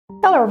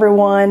Hello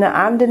everyone,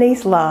 I'm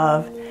Denise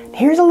Love.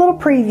 Here's a little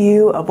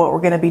preview of what we're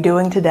going to be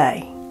doing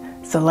today.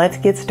 So let's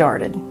get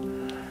started.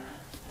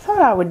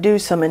 Thought I would do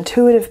some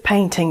intuitive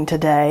painting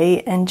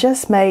today and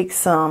just make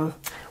some,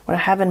 what I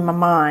have in my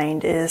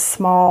mind is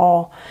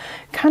small,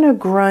 kind of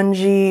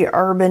grungy,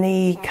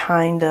 urban-y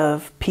kind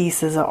of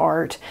pieces of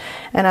art.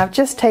 And I've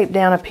just taped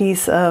down a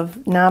piece of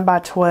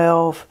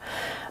 9x12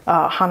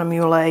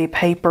 Hanamule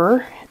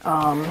paper,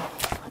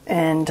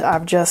 and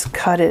I've just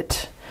cut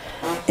it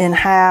in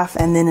half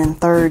and then in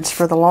thirds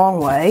for the long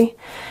way.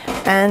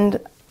 And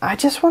I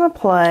just want to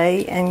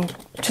play and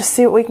just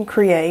see what we can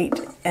create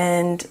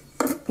and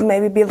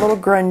maybe be a little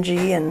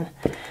grungy, and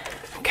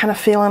kind of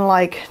feeling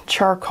like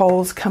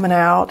charcoal's coming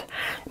out,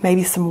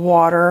 maybe some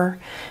water,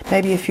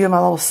 maybe a few of my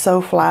little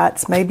sew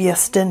flats, maybe a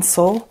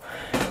stencil,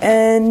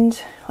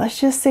 and let's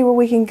just see where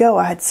we can go.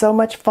 I had so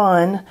much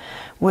fun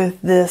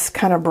with this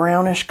kind of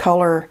brownish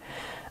color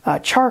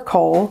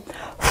charcoal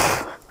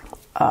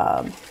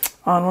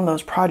on one of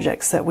those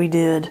projects that we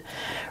did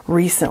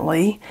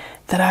recently,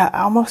 that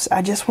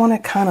I just want to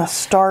kind of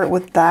start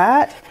with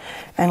that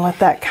and let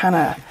that kind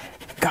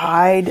of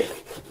guide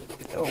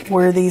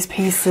where these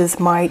pieces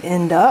might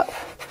end up,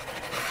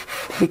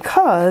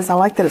 because I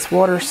like that it's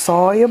water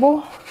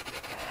soluble,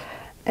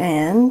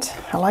 and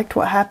I liked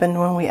what happened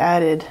when we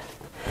added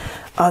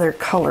other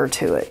color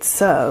to it.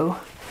 So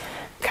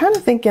kind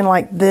of thinking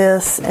like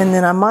this, and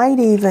then I might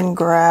even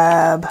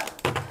grab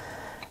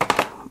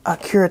a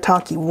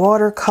Kuretake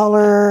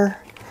watercolor.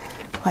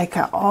 Like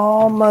I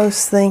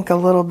almost think a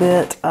little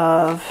bit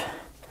of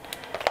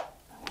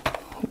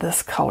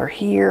this color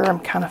here. I'm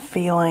kind of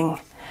feeling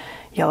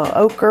yellow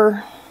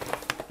ochre.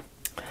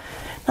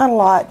 Not a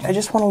lot, I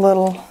just want a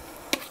little.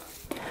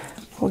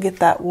 We'll get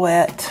that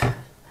wet.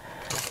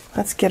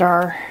 Let's get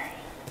our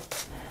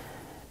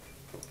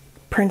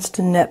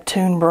Princeton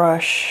Neptune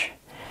brush,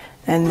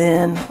 and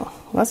then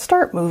let's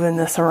start moving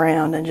this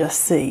around and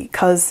just see,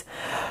 because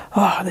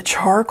the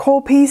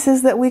charcoal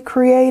pieces that we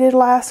created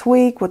last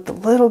week with a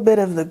little bit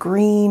of the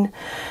green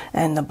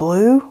and the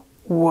blue,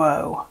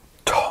 whoa,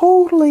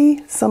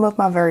 totally some of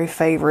my very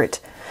favorite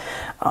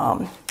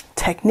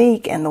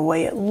technique and the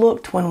way it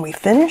looked when we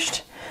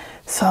finished.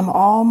 So I'm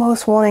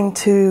almost wanting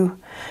to,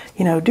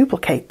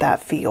 duplicate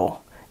that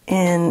feel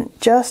in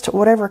just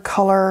whatever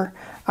color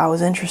I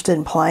was interested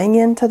in playing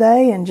in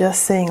today, and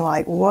just seeing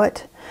like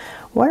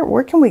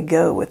where can we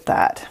go with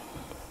that.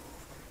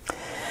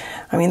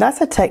 I mean,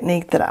 that's a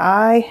technique that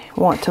I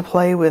want to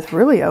play with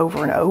really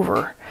over and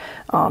over,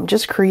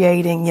 just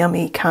creating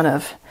yummy kind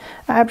of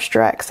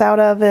abstracts out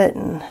of it,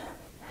 and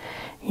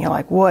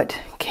like what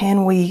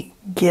can we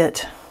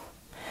get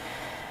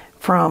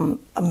from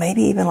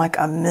maybe even like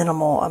a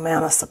minimal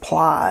amount of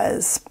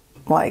supplies.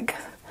 Like,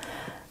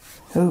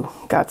 ooh,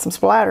 got some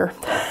splatter.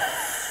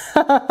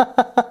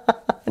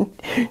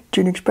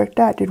 Didn't expect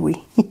that, did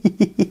we?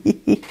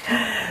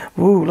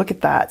 Ooh, look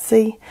at that,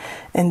 see?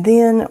 And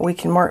then we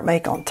can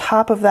make on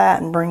top of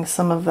that and bring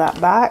some of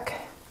that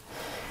back.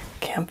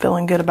 Okay, I'm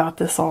feeling good about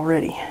this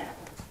already.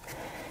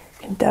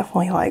 Can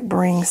definitely like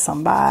bring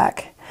some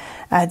back,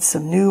 add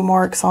some new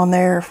marks on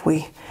there if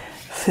we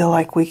feel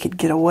like we could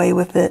get away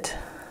with it.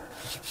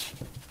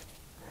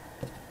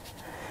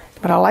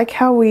 But I like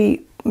how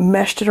we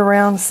meshed it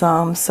around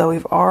some, so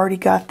we've already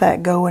got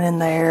that going in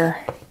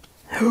there.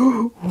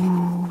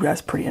 Ooh,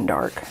 that's pretty and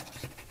dark.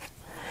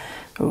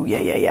 Ooh,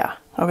 yeah.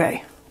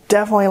 Okay,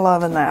 definitely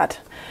loving that.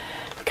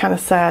 Kind of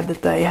sad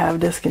that they have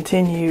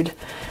discontinued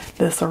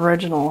this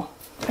original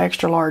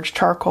extra large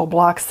charcoal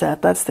block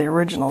set. That's the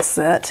original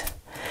set.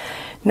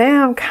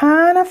 Now I'm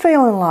kind of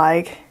feeling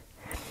like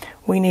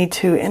we need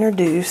to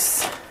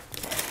introduce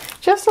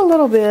just a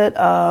little bit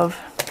of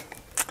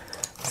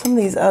some of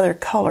these other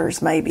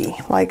colors maybe.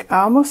 Like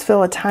I almost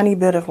feel a tiny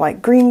bit of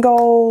like green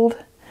gold.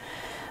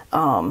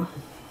 Like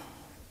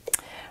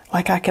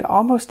I could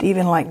almost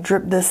even like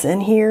drip this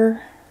in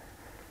here.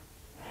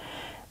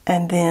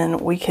 And then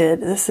we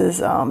could, this is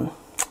a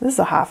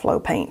high flow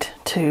paint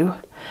too.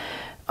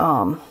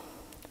 And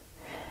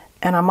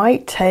I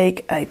might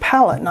take a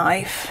palette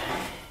knife,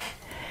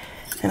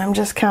 and I'm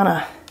just kind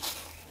of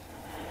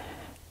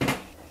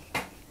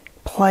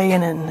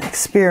playing and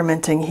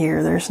experimenting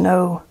here. There's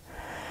no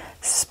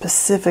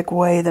specific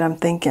way that I'm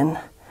thinking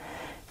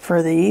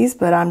for these,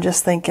 but I'm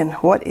just thinking,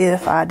 what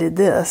if I did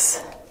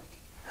this?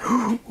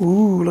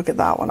 Ooh, look at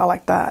that one. I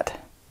like that.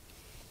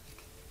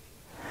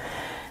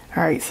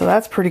 All right, so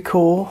that's pretty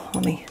cool.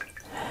 All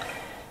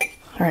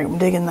right, I'm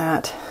digging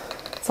that.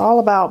 It's all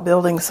about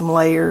building some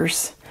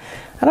layers.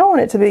 I don't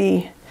want it to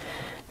be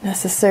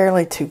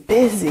necessarily too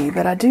busy,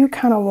 but I do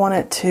kind of want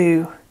it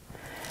to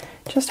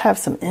just have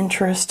some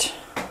interest.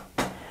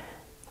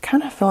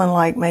 Kind of feeling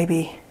like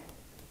maybe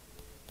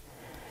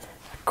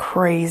a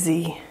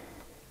crazy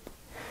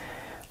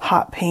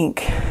hot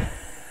pink.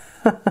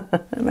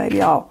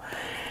 Maybe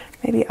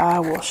I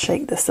will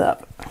shake this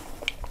up.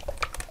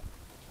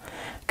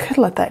 Could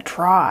let that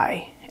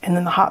dry, and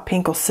then the hot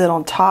pink will sit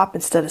on top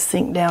instead of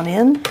sink down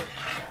in.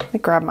 Let me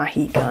grab my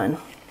heat gun.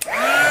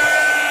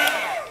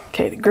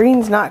 Okay, the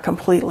green's not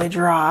completely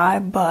dry,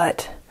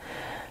 but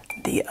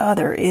the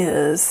other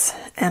is.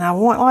 And I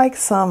want like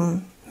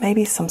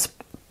maybe some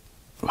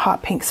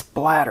hot pink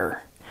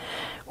splatter,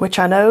 which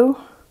I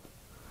know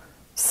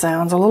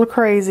sounds a little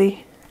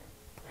crazy,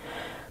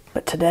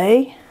 but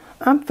today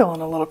I'm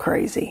feeling a little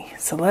crazy.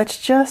 So let's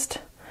just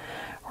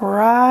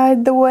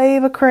ride the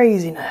wave of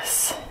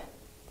craziness.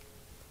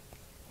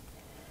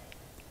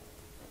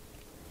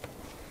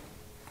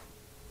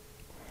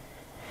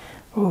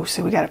 Ooh,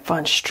 see, we got a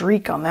fun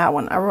streak on that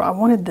one. I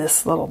wanted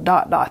this little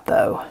dot dot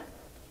though.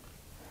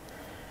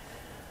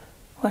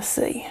 Let's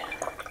see.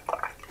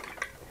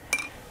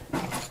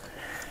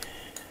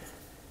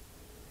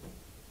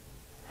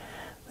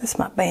 This is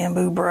my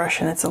bamboo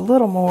brush, and it's a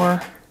little more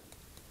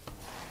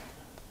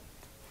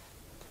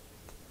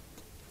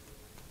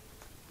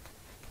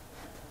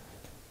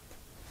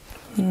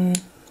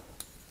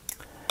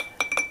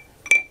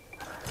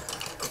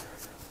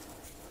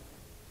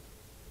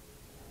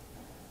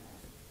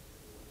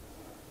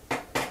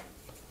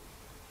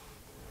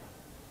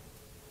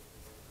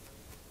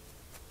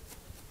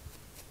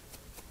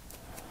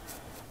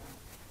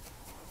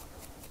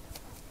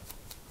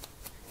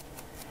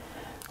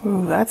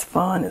ooh, that's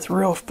fun. It's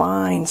real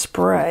fine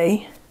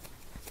spray.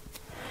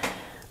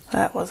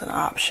 That was an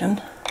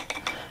option.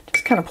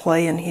 Just kind of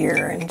playing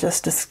here and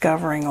just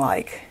discovering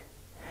like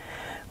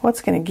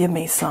what's going to give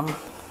me some.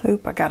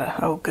 Oop,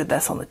 oh good,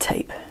 that's on the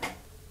tape.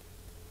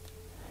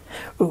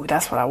 Ooh,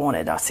 that's what I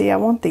wanted. Now see, I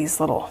want these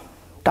little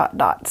dot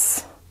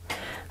dots.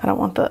 I don't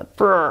want the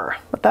brr,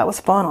 but that was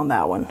fun on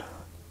that one.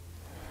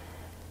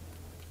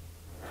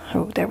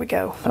 Oh, there we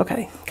go.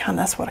 Okay,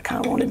 that's what I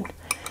kind of wanted.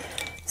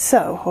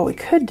 So what we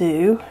could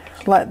do,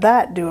 let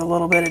that do a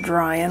little bit of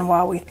drying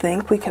while we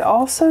think. We could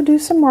also do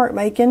some mark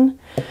making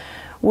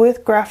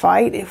with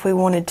graphite if we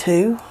wanted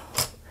to.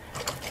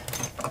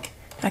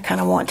 I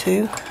kind of want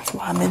to. That's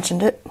why I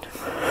mentioned it.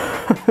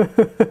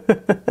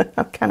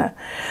 I'm kind of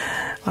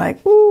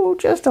like, ooh,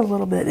 just a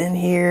little bit in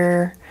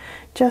here.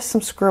 Just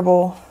some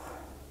scribble.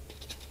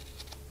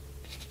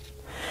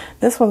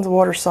 This one's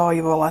water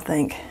soluble, I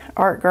think.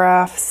 Art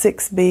Graph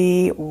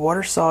 6B,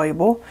 water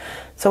soluble.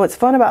 So what's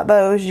fun about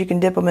those, you can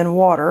dip them in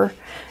water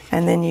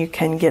and then you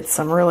can get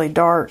some really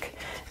dark,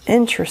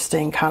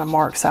 interesting kind of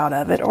marks out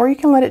of it. Or you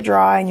can let it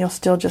dry and you'll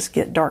still just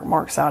get dark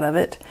marks out of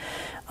it.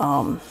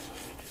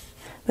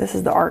 This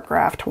is the Art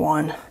Graph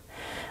one.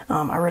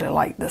 I really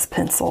like this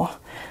pencil.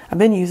 I've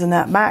been using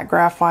that matte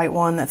graphite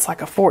one that's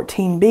like a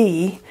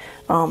 14B,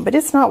 but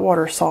it's not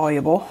water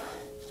soluble.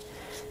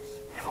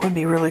 It would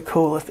be really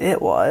cool if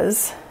it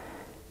was.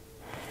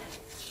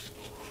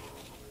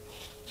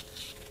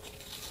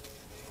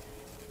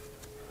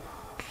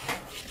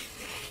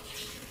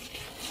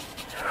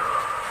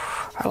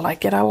 I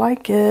like it, I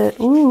like it.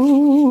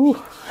 Ooh.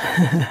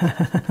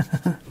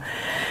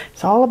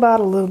 It's all about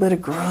a little bit of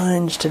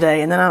grunge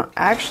today. And then I'm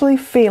actually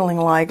feeling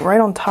like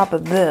right on top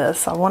of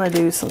this, I want to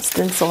do some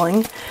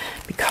stenciling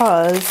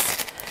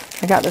because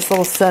I got this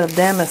little set of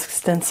damask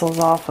stencils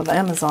off of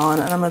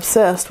Amazon, and I'm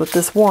obsessed with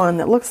this one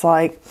that looks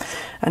like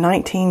a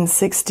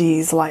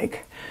 1960s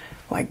like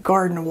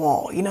garden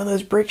wall. You know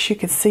those bricks you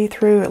could see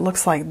through? It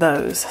looks like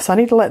those. So I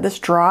need to let this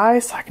dry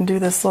so I can do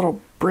this little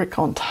brick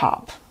on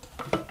top.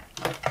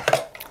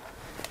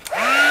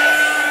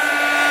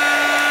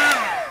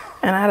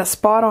 And I had a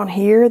spot on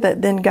here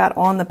that then got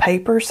on the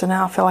paper, so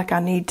now I feel like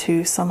I need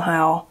to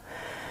somehow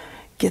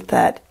get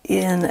that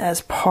in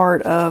as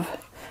part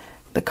of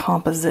the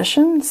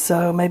composition.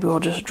 So maybe we'll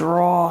just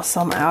draw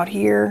some out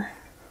here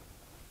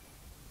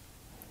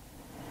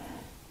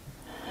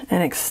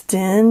and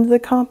extend the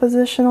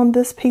composition on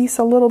this piece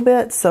a little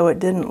bit so it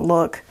didn't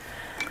look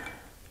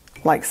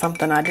like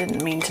something I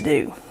didn't mean to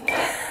do.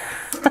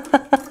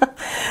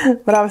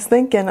 But I was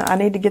thinking I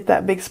need to get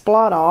that big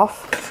splot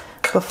off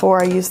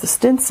before I use the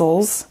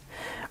stencils,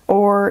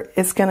 or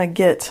it's gonna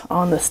get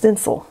on the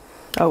stencil.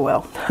 Oh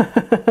well.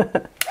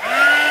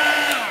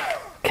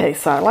 Okay,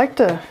 so I like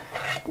to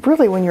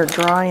really, when you're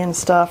drying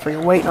stuff or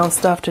you're waiting on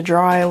stuff to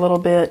dry a little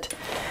bit,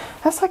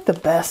 that's like the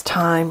best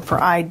time for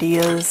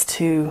ideas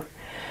to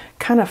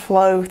kind of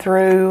flow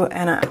through.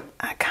 And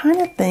I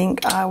kind of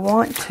think I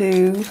want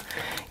to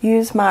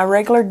use my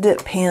regular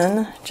dip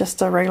pen,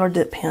 just a regular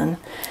dip pen,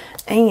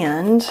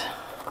 and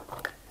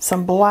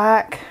some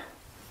black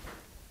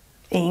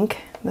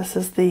ink. This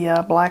is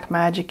the Black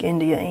Magic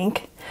India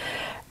ink.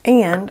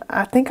 And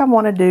I think I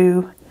want to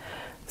do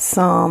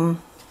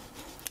some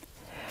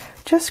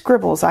just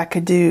scribbles. I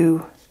could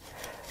do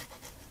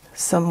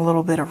some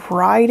little bit of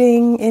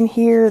writing in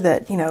here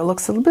that, you know,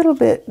 looks a little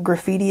bit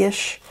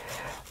graffiti-ish.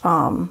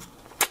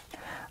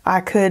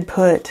 I could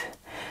put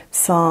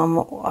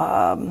some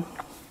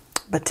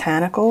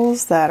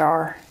botanicals that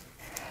are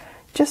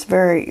just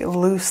very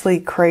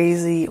loosely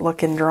crazy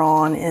looking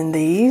drawn in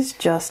these,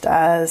 just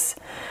as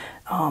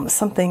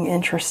something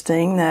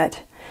interesting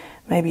that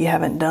maybe you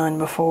haven't done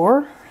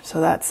before.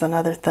 So that's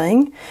another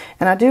thing.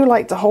 And I do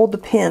like to hold the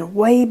pen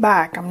way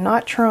back. I'm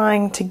not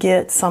trying to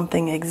get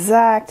something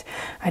exact.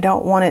 I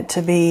don't want it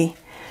to be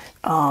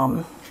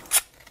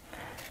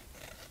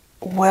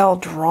well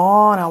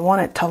drawn. I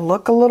want it to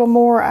look a little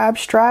more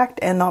abstract,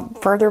 and the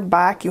further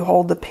back you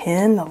hold the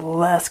pen, the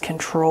less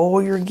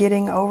control you're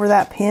getting over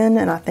that pen,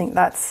 and I think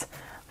that's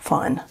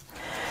fun.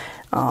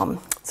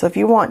 So if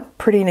you want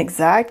pretty and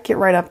exact, get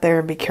right up there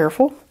and be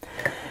careful.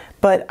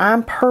 But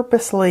I'm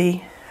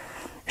purposely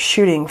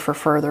shooting for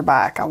further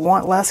back. I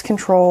want less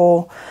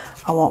control.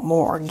 I want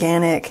more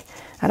organic.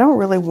 I don't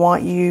really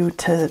want you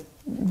to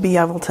be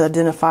able to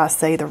identify,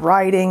 say, the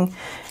writing.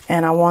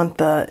 And I want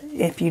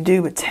if you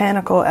do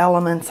botanical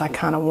elements, I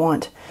kind of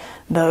want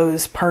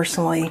those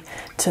personally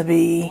to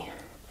be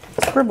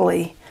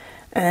scribbly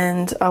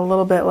and a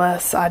little bit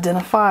less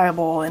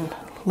identifiable and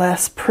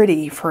less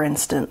pretty, for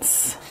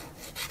instance.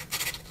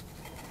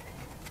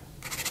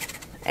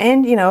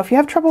 And, you know, if you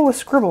have trouble with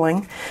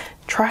scribbling,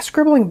 try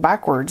scribbling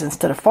backwards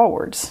instead of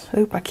forwards.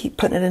 Oop, I keep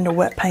putting it into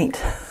wet paint.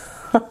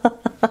 All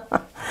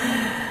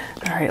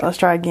right, let's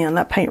try again.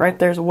 That paint right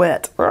there is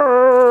wet.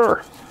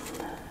 But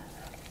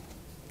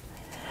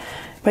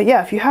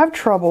yeah, if you have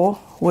trouble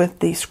with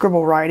the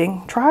scribble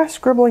writing, try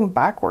scribbling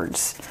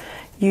backwards.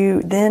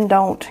 You then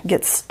don't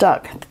get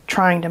stuck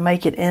trying to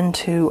make it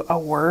into a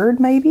word,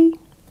 maybe.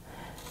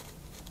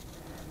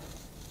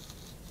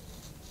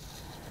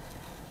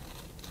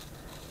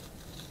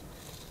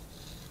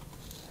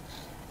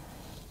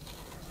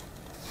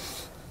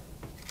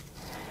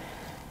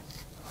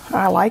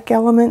 I like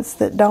elements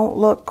that don't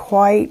look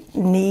quite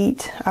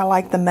neat. I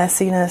like the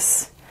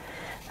messiness.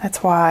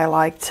 That's why I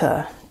like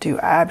to do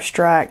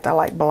abstract. I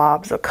like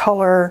blobs of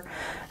color.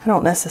 I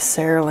don't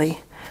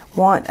necessarily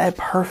want a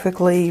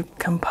perfectly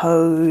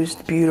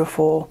composed,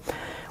 beautiful,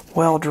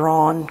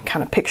 well-drawn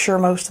kind of picture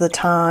most of the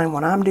time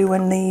when I'm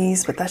doing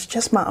these, but that's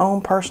just my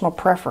own personal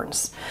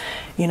preference.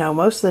 You know,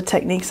 most of the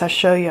techniques I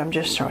show you, I'm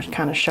just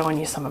kind of showing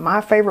you some of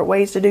my favorite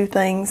ways to do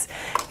things,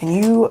 and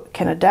you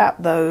can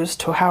adapt those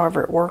to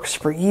however it works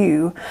for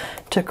you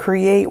to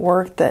create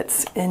work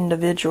that's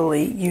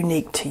individually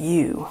unique to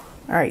you.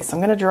 All right, so I'm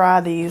going to dry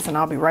these and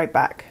I'll be right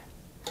back.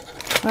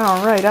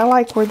 All right, I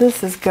like where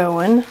this is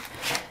going,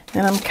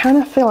 and I'm kind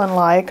of feeling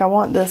like I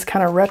want this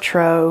kind of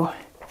retro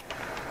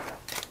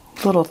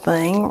little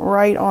thing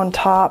right on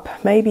top,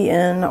 maybe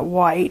in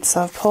white.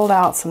 So I've pulled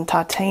out some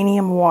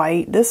titanium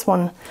white. This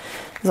one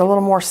is a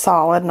little more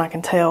solid, and I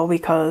can tell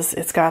because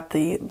it's got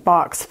the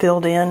box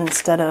filled in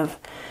instead of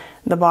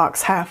the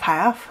box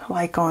half-half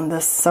like on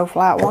this So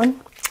Flat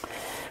one.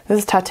 This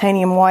is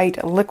titanium white,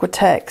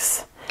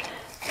 Liquitex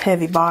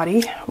heavy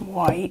body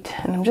white,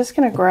 and I'm just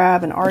going to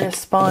grab an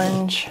artist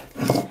sponge,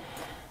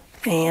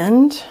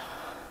 and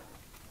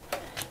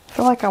I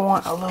feel like I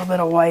want a little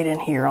bit of white in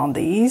here on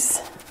these.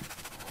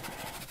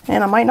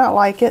 And I might not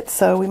like it,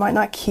 so we might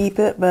not keep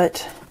it,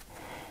 but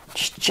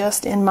it's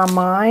just in my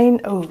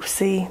mind. Oh,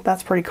 see,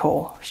 that's pretty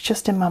cool. It's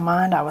just in my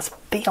mind. I was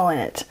feeling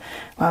it.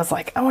 I was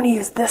like, I want to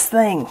use this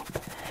thing.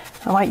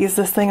 I might use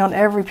this thing on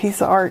every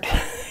piece of art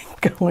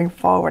going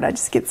forward. I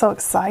just get so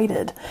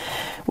excited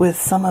with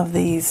some of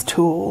these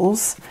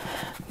tools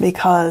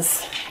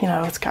because, you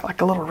know, it's got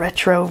like a little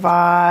retro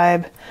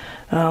vibe.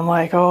 And I'm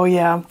like, oh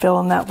yeah, I'm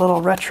feeling that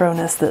little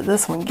retroness that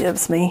this one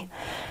gives me,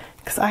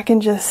 because I can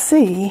just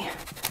see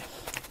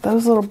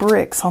those little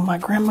bricks on my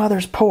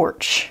grandmother's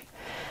porch.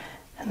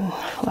 And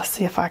let's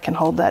see if I can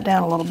hold that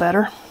down a little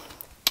better.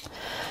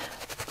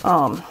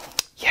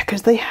 Yeah,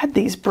 because they had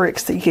these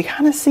bricks that you could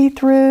kind of see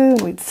through,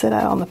 and we'd sit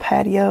out on the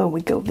patio and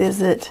we'd go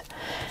visit,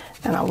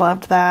 and I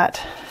loved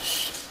that.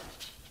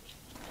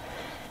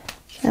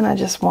 And I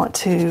just want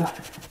to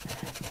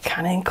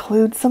kind of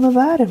include some of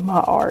that in my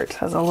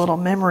art as a little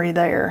memory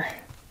there.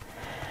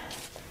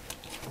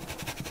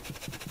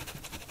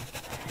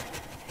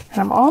 And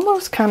I'm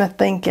almost kind of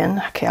thinking,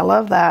 okay, I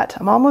love that.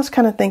 I'm almost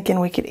kind of thinking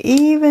we could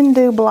even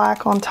do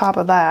black on top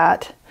of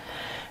that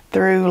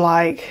through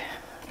like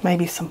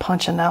maybe some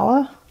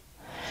punchinella.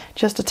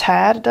 Just a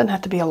tad. It doesn't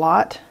have to be a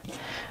lot.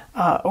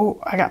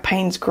 Oh, I got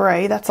Payne's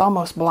Gray. That's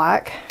almost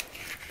black.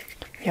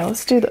 Yeah,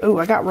 let's do the, oh,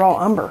 I got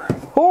raw umber.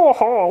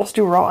 Oh, let's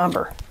do raw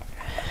umber.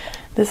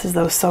 This is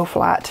those So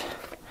Flat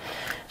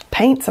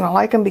paints, and I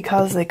like them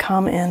because they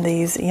come in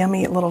these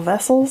yummy little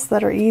vessels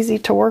that are easy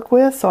to work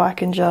with, so I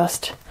can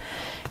just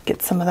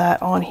get some of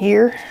that on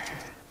here,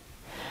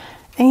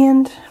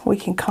 and we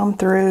can come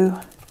through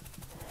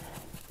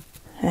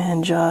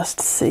and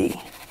just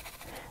see,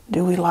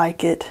 do we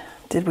like it,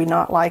 did we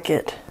not like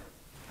it?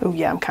 Oh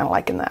yeah, I'm kind of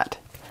liking that,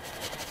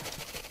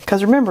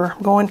 because remember,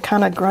 I'm going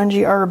kind of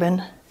grungy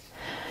urban.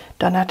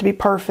 Doesn't have to be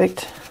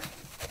perfect.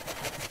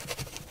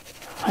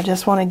 I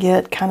just want to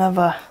get kind of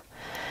a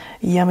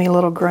yummy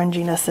little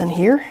grunginess in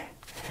here.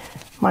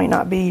 Might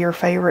not be your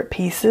favorite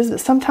pieces, but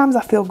sometimes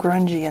I feel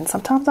grungy and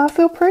sometimes I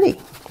feel pretty.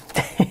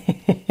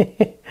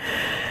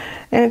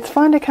 And it's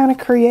fun to kind of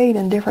create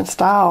in different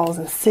styles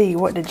and see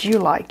what did you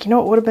like. You know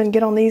what would have been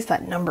good on these?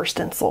 That number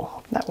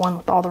stencil. That one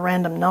with all the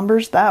random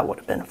numbers. That would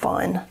have been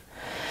fun.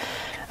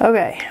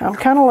 Okay, I'm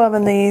kind of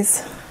loving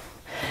these.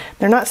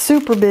 They're not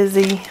super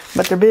busy,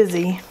 but they're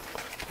busy.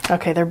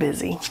 Okay, they're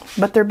busy,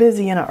 but they're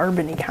busy in an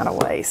urban-y kind of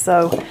way.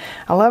 So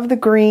I love the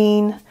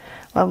green.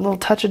 a little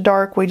touch of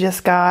dark we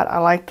just got. I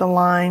like the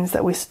lines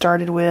that we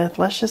started with.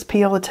 Let's just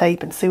peel the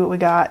tape and see what we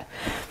got.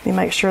 Let me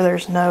make sure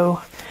there's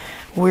no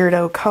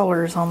weirdo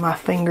colors on my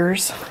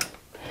fingers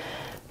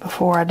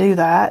before I do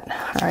that.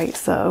 Alright,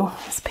 so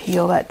let's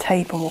peel that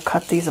tape and we'll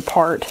cut these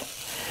apart.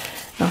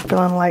 I'm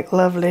feeling like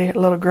lovely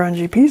little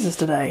grungy pieces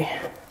today.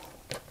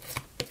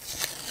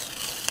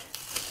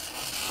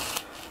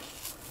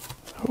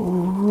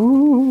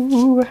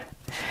 Ooh,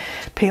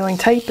 peeling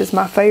tape is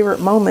my favorite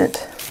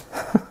moment.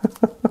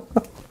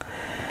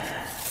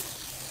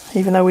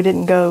 Even though we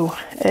didn't go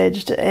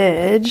edge to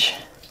edge,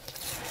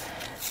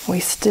 we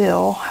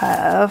still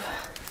have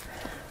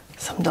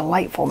some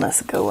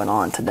delightfulness going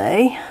on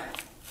today.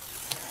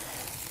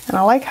 And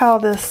I like how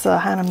this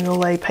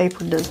Hahnemühle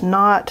paper does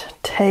not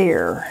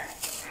tear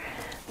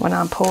when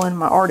I'm pulling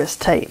my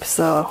artist tape.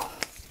 So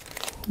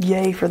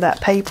yay for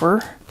that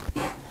paper.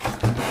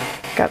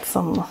 Got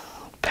some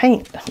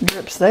paint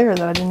drips there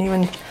that I didn't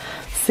even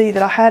see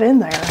that I had in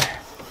there.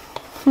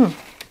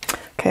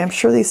 Okay, I'm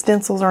sure these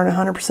stencils aren't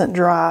 100%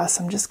 dry,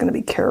 so I'm just going to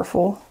be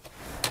careful.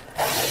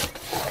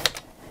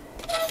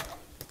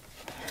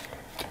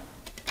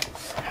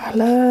 I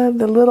love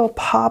the little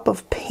pop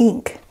of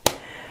pink.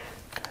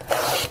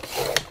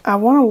 I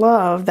want to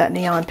love that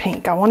neon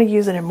pink. I want to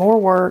use it in more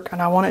work,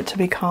 and I want it to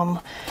become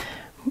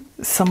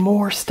some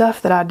more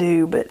stuff that I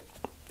do, but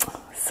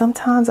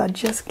sometimes I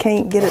just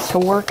can't get it to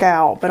work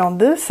out. But on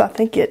this, I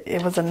think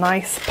it was a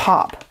nice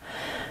pop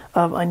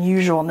of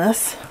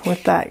unusualness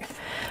with that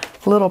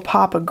little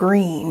pop of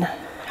green.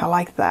 I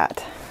like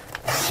that.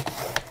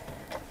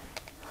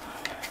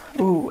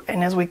 Ooh,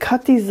 and as we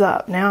cut these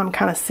up, now I'm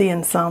kind of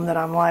seeing some that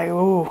I'm like,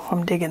 ooh,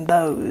 I'm digging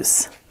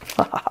those.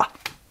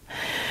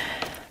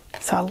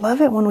 So I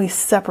love it when we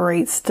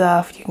separate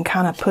stuff. You can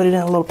kind of put it in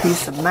a little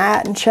piece of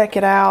mat and check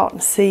it out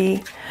and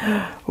see.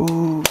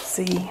 Ooh,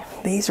 see,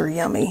 these are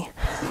yummy.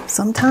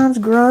 Sometimes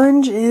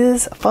grunge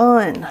is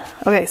fun.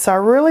 Okay, so I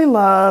really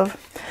love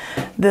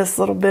this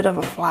little bit of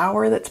a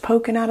flower that's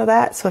poking out of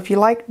that. So if you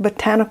like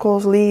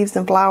botanicals, leaves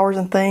and flowers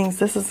and things,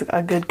 this is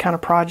a good kind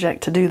of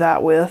project to do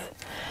that with.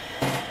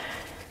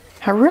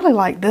 I really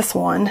like this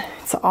one.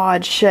 It's an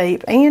odd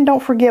shape. And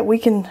don't forget we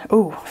can,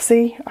 ooh,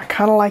 see, I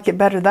kind of like it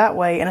better that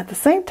way. And at the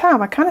same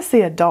time, I kind of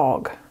see a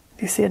dog.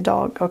 Do you see a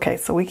dog? Okay,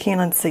 so we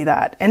can't unsee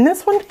that. And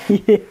this one,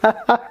 yeah.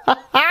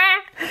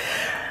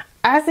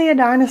 I see a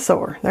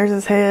dinosaur. There's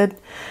his head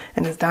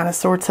and his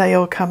dinosaur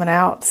tail coming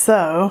out.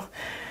 So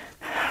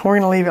we're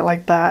going to leave it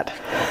like that.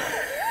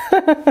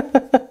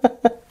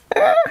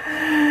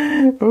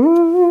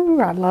 Ooh,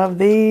 I love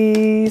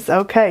these.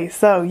 Okay,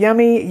 so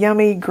yummy,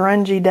 yummy,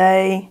 grungy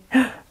day.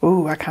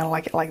 Ooh, I kind of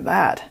like it like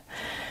that.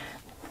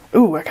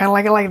 Ooh, I kind of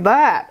like it like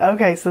that.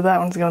 Okay, so that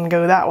one's going to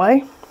go that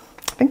way.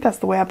 I think that's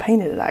the way I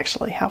painted it,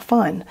 actually. How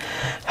fun.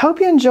 Hope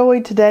you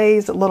enjoyed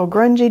today's little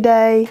grungy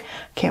day.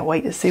 Can't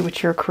wait to see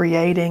what you're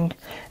creating,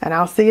 and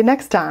I'll see you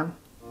next time.